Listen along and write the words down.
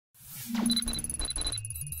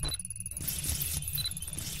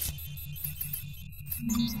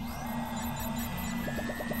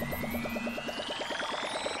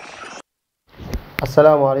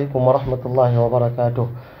Assalamu alaikum wa rahmatullahi wa barakatuh.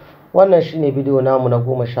 Wannan shine bidiyo namu na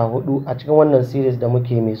 14 a cikin wannan series da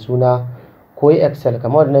muke mai suna koyi Excel.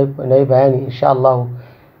 Kamar na yi bayani, insha Allah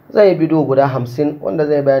zai yi bidiyo guda 50 wanda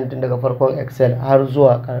zai bayani tun daga farkon Excel har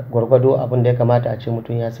zuwa gwargwado abin da ya kamata a ce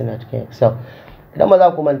mutum ya sani a cikin Excel. Idan ba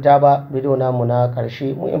za ku manta ba, bidiyo namu na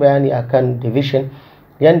karshe mun yi bayani akan division,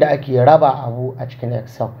 yanda ake raba abu a cikin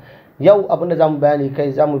Excel. Yau abinda zamu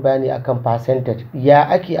bayani akan percentage, ya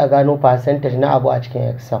ake a gano percentage na abu a cikin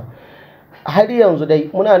Excel. Har yanzu dai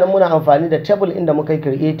muna amfani da table inda muka yi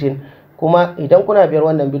creating, kuma idan kuna biyar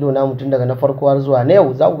wannan bidiyo namu tun daga na farko har zuwa na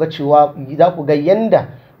yau, za ku ga yanda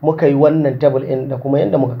muka yi wannan table din da kuma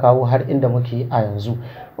yanda muka kawo har inda muke a yanzu.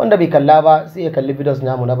 Wanda bai kalla ba sai ya kalli videos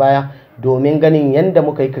namu na baya domin ganin yanda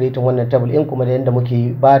muka yi creating wannan table din, kuma da yanda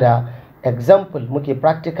muke bada example, muke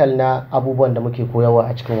practical na abubuwan da muke koyarwa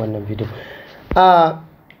a cikin wannan video.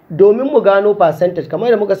 Domin mu gano percentage,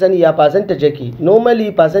 kamar da muka sani ya percentage yake,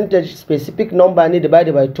 normally percentage specific number ne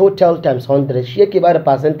divided by total times 100, shi yake bada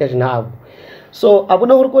percentage na abu. So abu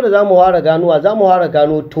na farko da zamu fara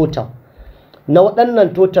gano total na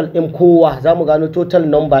waɗannan total ɗin kowa. Zamu gano total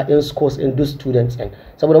number in scores in those students ɗin,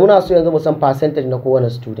 saboda muna so yanzu mu san percentage na kowane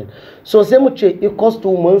student. So sai mu ce equals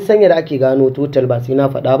to, mun san yadda ake gano total ba sai na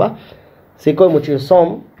faɗa ba, sai kawai mu ce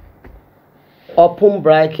sum open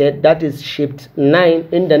bracket, that is shift 9,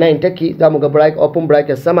 inda 9 take zamu ga bracket open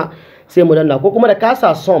bracket sama, sai mu danna, ko kuma da ka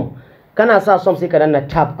sa sum, kana sa sum sai ka danna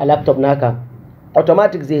tab a laptop naka,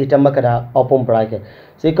 automatic zai hitar maka da open bracket.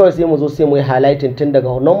 Sai kawai sai mu zo sai mu yi highlighting tun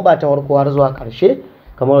daga number ta farko har zuwa karshe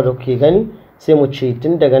kamar da kuke gani. Sai mu ce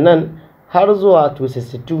tun daga nan har zuwa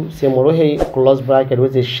 262, sai mu rufe close bracket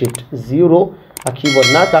with a shift 0 a keyboard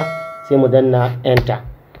naka, sai mu danna enter.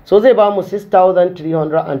 So zai ba mu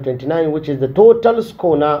 6,329, which is the total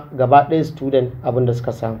score na gaba ɗaya student abinda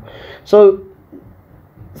suka samu. So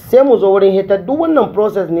sai mu zo wurin hitar, duk wannan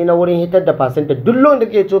process ne na wurin hitar da percentage. Duk lokacin da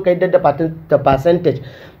kake so ka hitar da percentage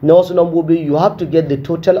na wasu nambobi, you have to get the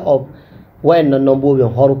total of wayannan nambobin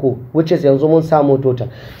harko, which is yanzu mun samu total.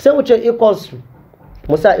 Sai mu ce equals to,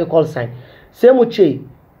 mu sa equal sign, sai mu ce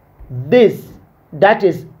this, that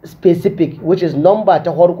is specific, which is number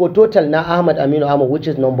ta harko, total na Ahmad Aminu Ahmad, which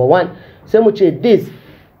is number 1. Sai mu ce this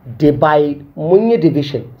divide, mun yi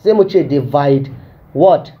division, sai mu ce divide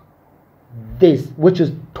what, this, which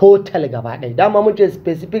is total gaba ɗaya. Dama mun ce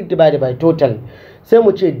specific divided by total, sai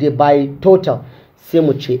mu ce divide total, sai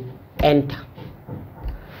mu ce enter.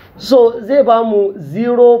 So zai ba mu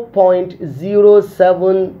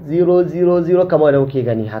 0.07000 kamar da kuke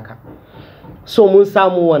gani haka. So mun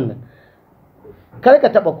samu wannan. Kar ka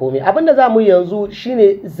taba komai. Abinda za mu yi yanzu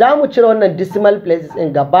shine za mu cire wannan decimal places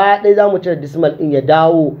in gaba ɗaya, za mu cire decimal in ya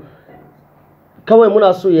dawo kawai,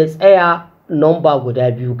 muna so ya tsaya number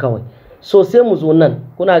guda biyu kawai. So sai mu zo nan,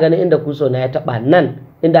 kuna ganin inda kuso na ya taba nan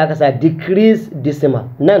inda aka sa decrease decimal,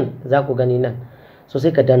 nan za ku gani nan. So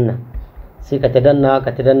sai ka danna, sai ka ta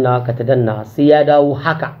danna sai ya dawo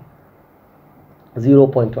haka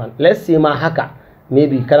 0.1. let's say ma haka,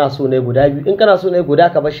 maybe kana so ne guda biyu, in kana so ne guda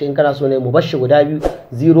ka bashi, in kana so ne mu bashi guda biyu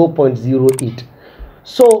 0.08.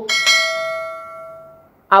 So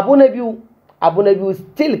abu na biyu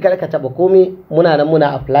still kar ka taba komai,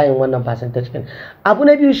 muna applying wannan percentage din. Abu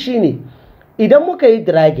na biyu shine idan muka yi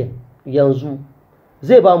dragging yanzu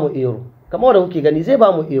zai ba mu error, kamar da kuke gani zai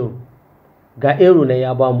ba mu error. Ga error ne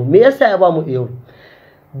ya ba mu. Me yasa ya ba mu error?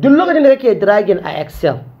 Duk lokacin da kake dragging a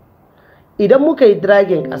Excel, idan muka yi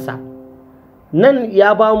dragging ƙasa, nan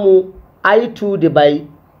ya ba mu I2 by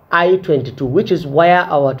I22, which is where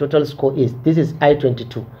our total score is. This is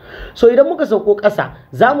I22. So idan muka sauko ƙasa,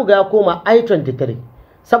 za mu ga ya koma I23.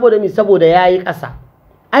 Saboda mi? Saboda ya yi ƙasa.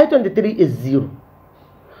 I23 is 0.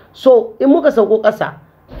 So in muka sauko ƙasa,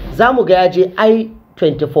 za mu ga ya je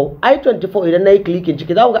I24. I24 idan na yi clicking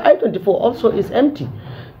ciki, za mu ga I24 also is empty.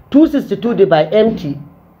 262 by empty,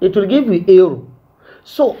 it will give you error.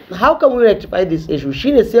 So how can we rectify this issue?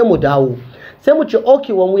 Shine sai mu dawo. Sai mu ce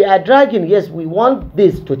okay, when we are dragging, yes, we want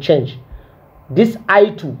this to change. This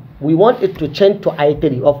I2, we want it to change to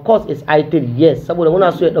I3. Of course it's I3, yes, saboda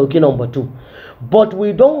muna so ya dauki number 2. But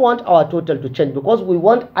we don't want our total to change because we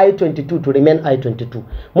want I22 to remain I22.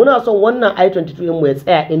 Muna son wannan I22 din mu ya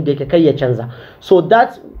tsaya inda yake kai ya canza. So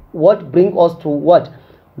that's what bring us to what?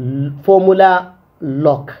 Formula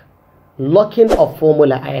lock. Locking of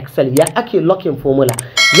formula a Excel. Ya ake locking formula?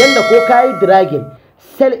 Yanda ko kai dragging,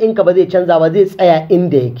 cell ɗinka ba zai canza ba, zai tsaya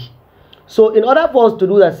inda yake. So in order for us to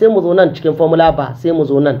do that, sai mu zo nan cikin formula bar, sai mu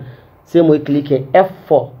zo nan, sai mu yi clicking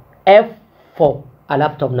F4 a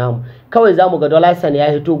laptop namu. Kawai za mu ga dollar sign ya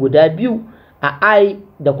hito guda biyu a I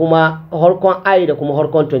da kuma harkon I da kuma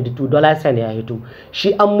harkon 22 dollar sign ya hito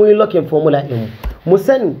shi an muyi locking formula din mu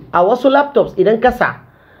sani a wasu laptops idan ka sa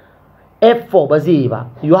F4 ba zai yi ba,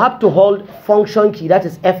 you have to hold function key that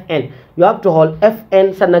is Fn, you have to hold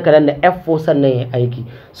Fn sannan ka danna F4 sannan ya aiki.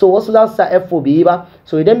 So wasu za su sa F4 bai yi ba,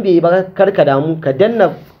 so idan bai yi ba kar ka damu ka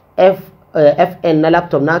danna Fn na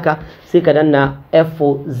laptop naka sai ka danna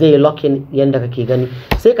F4 zai locking yanda kake gani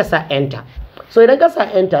sai ka sa enter. So idan ka sa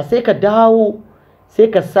enter sai ka dawo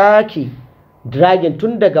sai ka sake dragging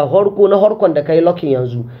tun daga harko na harkon da kai locking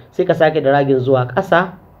yanzu sai ka sake dragging zuwa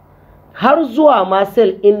ƙasa har zuwa ma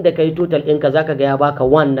cell inda kai total ɗinka zaka ga ya baka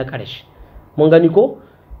 1 na ƙarshe. Mun gani ko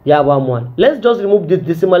ya ba mu 1. Let's just remove this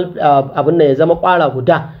decimal abin nan ya zama ƙwara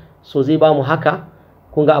guda, so zai ba mu haka.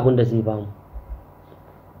 Kun ga abin da zai ba mu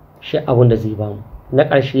shi abin da zai ba mu na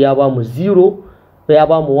ƙarshe ya ba mu 0, ya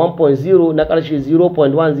ba mu 1.0 na ƙarshe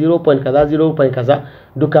 0.1 0. kaza 0. kaza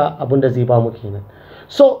duka abin da zai ba mu kenan.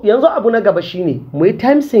 So yanzu abu na gaba shine mu yi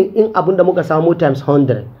timesing in abin da muka samu times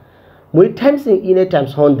 100, mu yi timesing in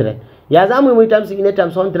times 100. Ya za mu yi timesing in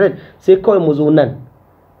times 100 sai kawai mu zo nan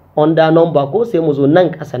under number ko sai mu zo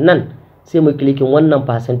nan ƙasa nan sai mu clicking wannan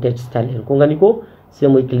percentage style ɗin. Kun gani ko sai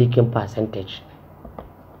mu clicking percentage,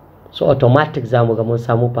 so automatic za mu ga mun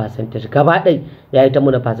samu percentage gaba ɗai ya yi ta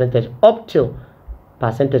muna percentage up till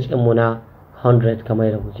percentage ɗin mu na 100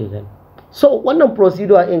 kamar yadda kuke gani. So wannan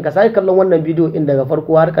procedure in ka sai kallon wannan video in daga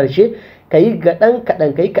farko har karshe kayi kaɗan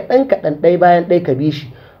kaɗan ɗaya bayan ɗaya ka bi shi,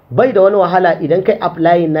 bai da wani wahala. Idan kai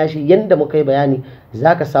applying nashi yanda muka yi bayani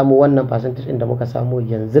zaka samu wannan percentage din da muka samu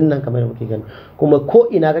yanzu nan kamar muke gani, kuma ko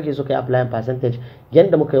ina kake so kai applying percentage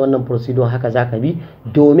yanda muka yi wannan procedure haka zaka bi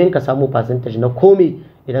domin ka samu percentage na komai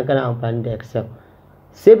idan kana amfani da Excel.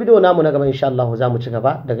 Sai video namu na gaba insha Allah za mu ci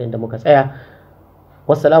gaba daga inda muka tsaya.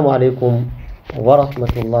 Wassalamu alaikum wa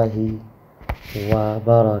rahmatullahi wa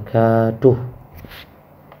barakatuh.